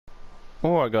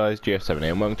Alright guys, GF7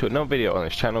 here and welcome to another video on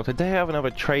this channel. Today I have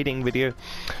another trading video.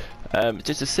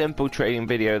 Just a simple trading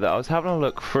video that I was having a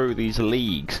look through these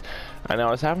leagues and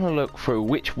I was having a look through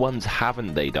which ones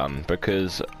haven't they done,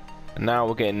 because now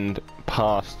we're getting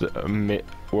past we're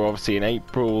obviously in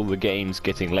April, the game's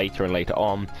getting later and later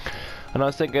on, and I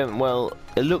was thinking, well,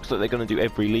 it looks like they're going to do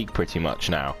every league pretty much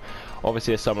now.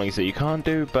 Obviously there's some leagues that you can't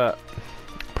do, but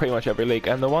pretty much every league.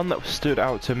 And the one that stood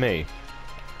out to me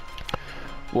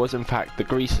was in fact the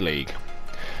Greece League.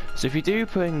 So if you do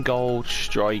put in Gold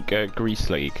Striker Greece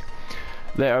League,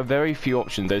 there are very few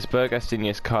options. There's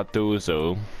Bergastinius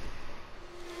Cardozo,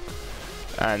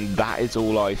 and that is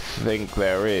all I think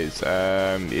there is.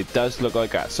 It does look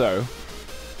like that. So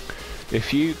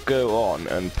if you go on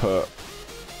and put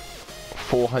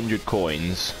 400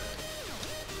 coins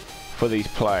for these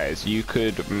players, you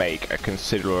could make a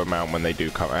considerable amount when they do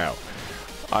come out.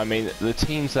 I mean, the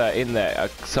teams that are in there,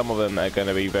 some of them are going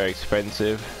to be very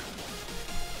expensive.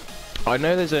 I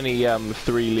know there's only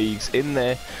 3 leagues in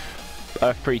there,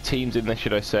 3 teams in there,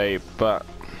 should I say, but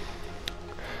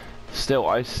still,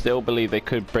 I still believe they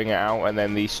could bring it out, and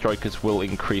then these strikers will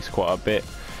increase quite a bit.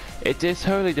 It just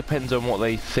totally depends on what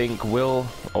they think will,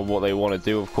 or what they want to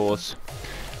do, of course.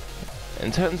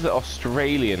 In terms of the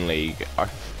Australian League, I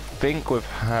think we've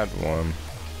had one.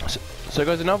 So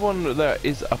guys, another one that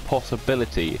is a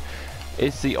possibility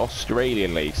is the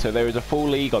Australian League. So there is a full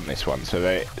league on this one,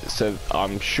 so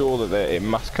I'm sure that it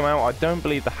must come out. I don't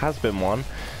believe there has been one.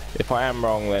 If I am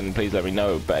wrong, then please let me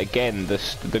know. But again,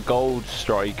 the Gold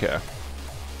Striker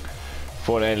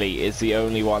for an elite is the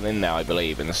only one in there, I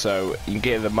believe, and so you can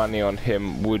get the money on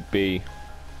him would be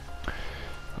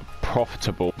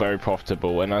profitable, very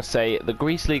profitable. And I say the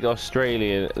Greece League,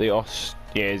 Australia,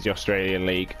 is the Australian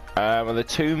League. The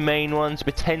 2 main ones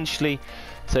potentially,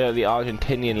 so the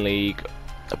Argentinian League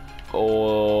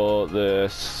or the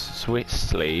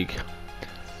Swiss League.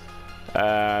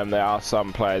 There are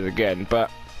some players again,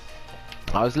 but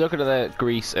I was looking at the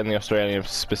Greece and the Australian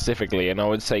specifically, and I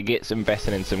would say get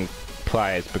invested in some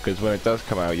players, because when it does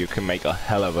come out, you can make a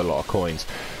hell of a lot of coins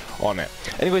on it.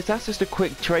 Anyways, that's just a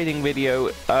quick trading video.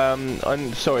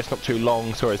 I'm sorry it's not too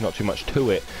long, sorry it's not too much to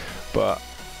it, but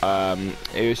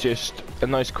it was just a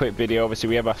nice quick video. Obviously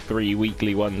we have our 3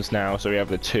 weekly ones now, so we have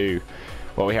the 2,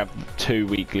 well, we have 2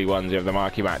 weekly ones. We have the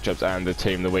Marque Matchups and the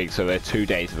Team of the Week, so they're 2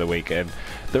 days of the week, and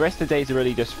the rest of the days are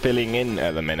really just filling in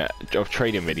at the minute of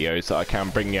trading videos that I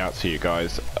can bring out to you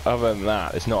guys. Other than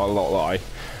that, it's not a lot that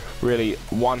I really,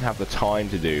 have the time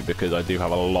to do, because I do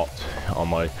have a lot on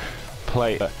my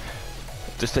plate.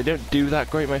 Just they don't do that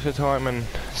great most of the time, and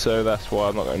so that's why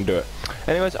I'm not going to do it.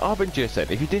 Anyways, I've been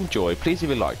GF7. If you did enjoy, please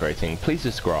leave a like rating, please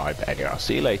subscribe, and I'll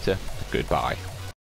see you later. Goodbye.